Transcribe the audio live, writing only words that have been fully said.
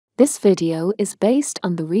This video is based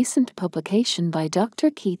on the recent publication by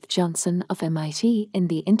Dr. Keith Johnson of MIT in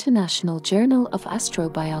the International Journal of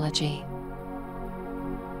Astrobiology.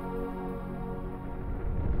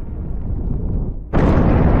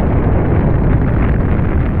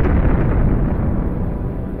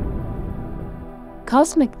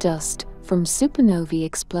 Cosmic dust from supernovae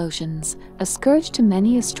explosions, a scourge to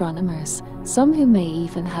many astronomers, some who may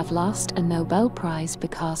even have lost a Nobel Prize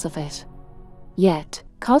because of it. Yet,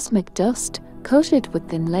 cosmic dust, coated with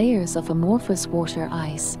thin layers of amorphous water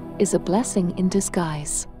ice, is a blessing in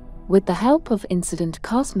disguise. With the help of incident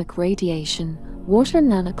cosmic radiation, water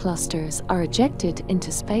nanoclusters are ejected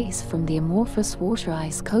into space from the amorphous water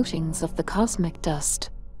ice coatings of the cosmic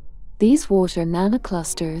dust. These water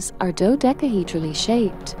nanoclusters are dodecahedraly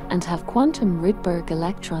shaped and have quantum Rydberg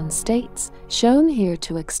electron states, shown here,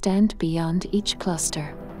 to extend beyond each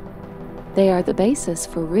cluster. They are the basis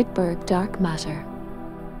for Rydberg dark matter.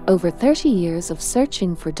 Over 30 years of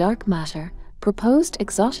searching for dark matter, proposed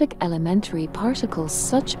exotic elementary particles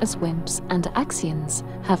such as WIMPs and axions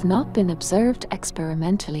have not been observed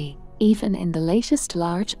experimentally, even in the latest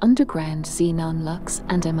large underground xenon lux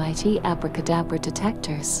and MIT abracadabra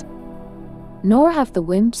detectors. Nor have the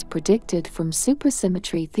WIMPs predicted from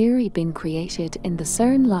supersymmetry theory been created in the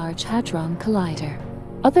CERN Large Hadron Collider.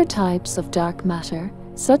 Other types of dark matter,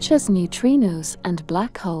 such as neutrinos and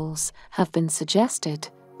black holes, have been suggested,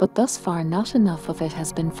 but thus far not enough of it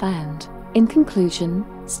has been found. In conclusion,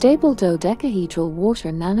 stable dodecahedral water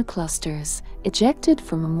nanoclusters, ejected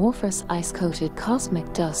from amorphous ice-coated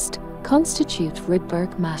cosmic dust, constitute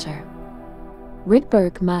Rydberg matter.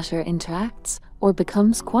 Rydberg matter interacts, or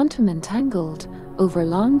becomes quantum entangled, over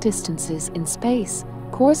long distances in space,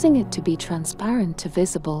 causing it to be transparent to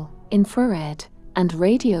visible, infrared, and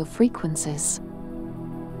radio frequencies.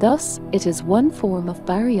 Thus, it is one form of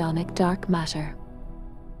baryonic dark matter.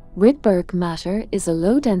 Rydberg matter is a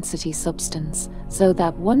low-density substance, so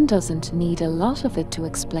that one doesn't need a lot of it to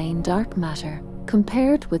explain dark matter,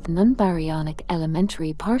 compared with non-baryonic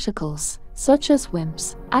elementary particles, such as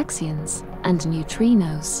WIMPs, axions, and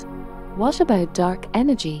neutrinos. What about dark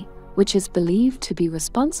energy, which is believed to be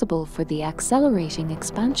responsible for the accelerating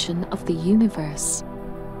expansion of the universe?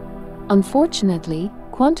 Unfortunately,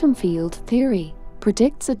 quantum field theory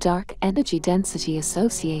predicts a dark energy density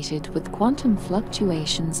associated with quantum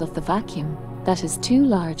fluctuations of the vacuum that is too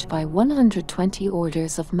large by 120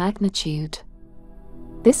 orders of magnitude.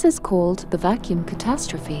 This is called the vacuum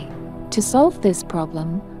catastrophe. To solve this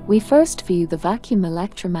problem, we first view the vacuum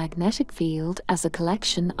electromagnetic field as a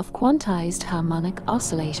collection of quantized harmonic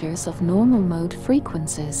oscillators of normal mode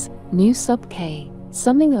frequencies, nu sub k,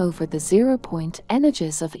 summing over the zero-point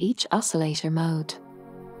energies of each oscillator mode.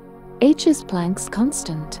 H is Planck's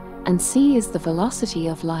constant, and c is the velocity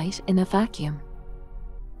of light in a vacuum.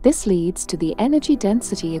 This leads to the energy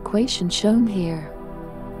density equation shown here.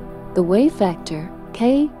 The wave vector,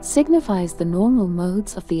 k, signifies the normal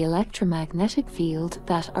modes of the electromagnetic field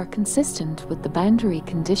that are consistent with the boundary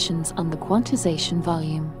conditions on the quantization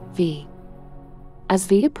volume, v. As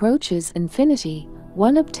v approaches infinity,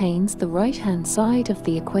 one obtains the right-hand side of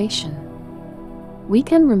the equation. We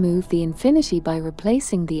can remove the infinity by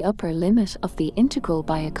replacing the upper limit of the integral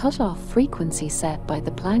by a cutoff frequency set by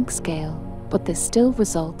the Planck scale, but this still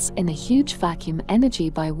results in a huge vacuum energy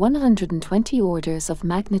by 120 orders of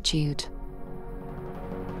magnitude.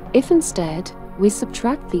 If instead, we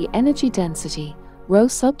subtract the energy density, ρ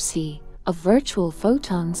sub c, of virtual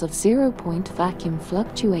photons of zero-point vacuum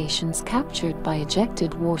fluctuations captured by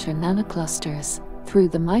ejected water nanoclusters, through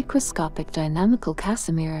the microscopic dynamical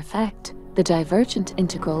Casimir effect, the divergent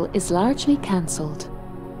integral is largely cancelled.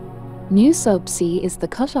 Nu sub c is the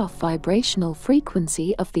cutoff vibrational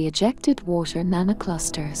frequency of the ejected water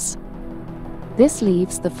nanoclusters. This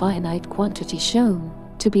leaves the finite quantity shown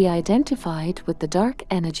to be identified with the dark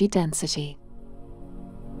energy density.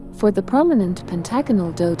 For the prominent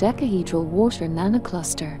pentagonal dodecahedral water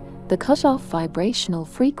nanocluster, the cutoff vibrational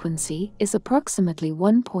frequency is approximately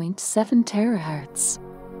 1.7 terahertz.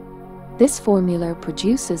 This formula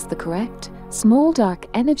produces the correct, small dark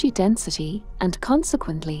energy density and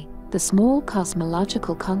consequently, the small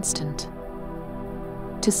cosmological constant.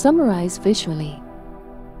 To summarize visually,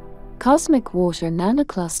 cosmic water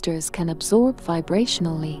nanoclusters can absorb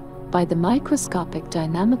vibrationally, by the microscopic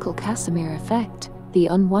dynamical Casimir effect, the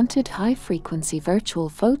unwanted high-frequency virtual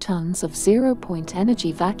photons of zero-point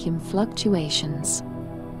energy vacuum fluctuations.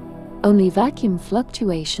 Only vacuum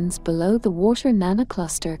fluctuations below the water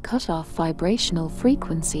nanocluster cutoff vibrational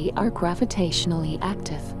frequency are gravitationally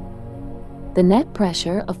active. The net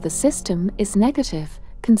pressure of the system is negative,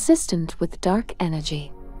 consistent with dark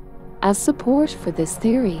energy. As support for this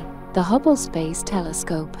theory, the Hubble Space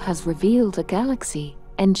Telescope has revealed a galaxy,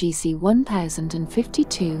 NGC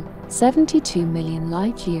 1052, 72 million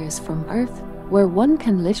light-years from Earth, where one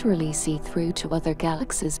can literally see through to other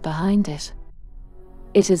galaxies behind it.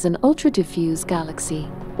 It is an ultra-diffuse galaxy,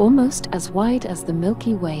 almost as wide as the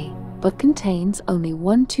Milky Way, but contains only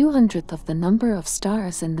 1/200th of the number of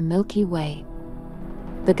stars in the Milky Way.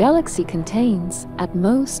 The galaxy contains, at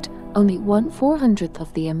most, only 1/400th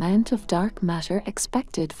of the amount of dark matter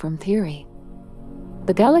expected from theory.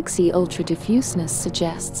 The galaxy ultra-diffuseness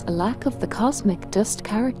suggests a lack of the cosmic dust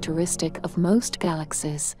characteristic of most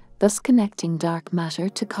galaxies, thus connecting dark matter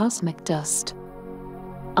to cosmic dust.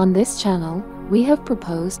 On this channel, we have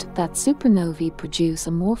proposed that supernovae produce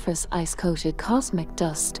amorphous ice-coated cosmic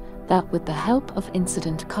dust that, with the help of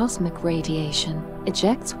incident cosmic radiation,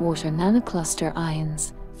 ejects water nanocluster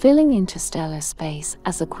ions, filling interstellar space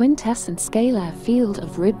as a quintessent scalar field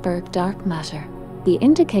of Rydberg dark matter. The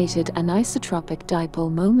indicated anisotropic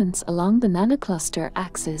dipole moments along the nanocluster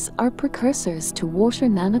axis are precursors to water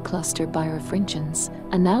nanocluster birefringence,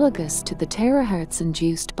 analogous to the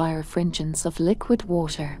terahertz-induced birefringence of liquid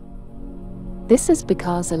water. This is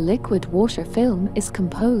because a liquid water film is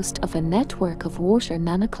composed of a network of water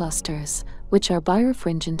nanoclusters, which are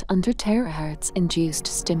birefringent under terahertz-induced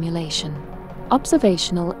stimulation.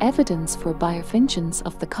 Observational evidence for birefringence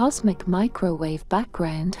of the cosmic microwave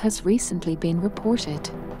background has recently been reported.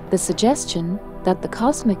 The suggestion that the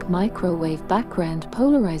cosmic microwave background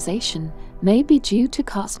polarization may be due to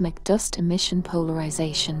cosmic dust emission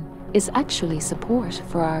polarization is actually support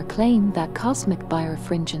for our claim that cosmic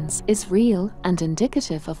birefringence is real and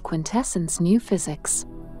indicative of quintessence new physics.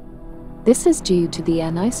 This is due to the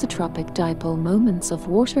anisotropic dipole moments of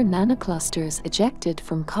water nanoclusters ejected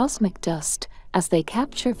from cosmic dust as they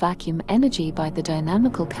capture vacuum energy by the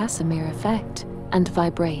dynamical Casimir effect and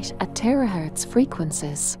vibrate at terahertz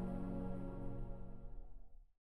frequencies.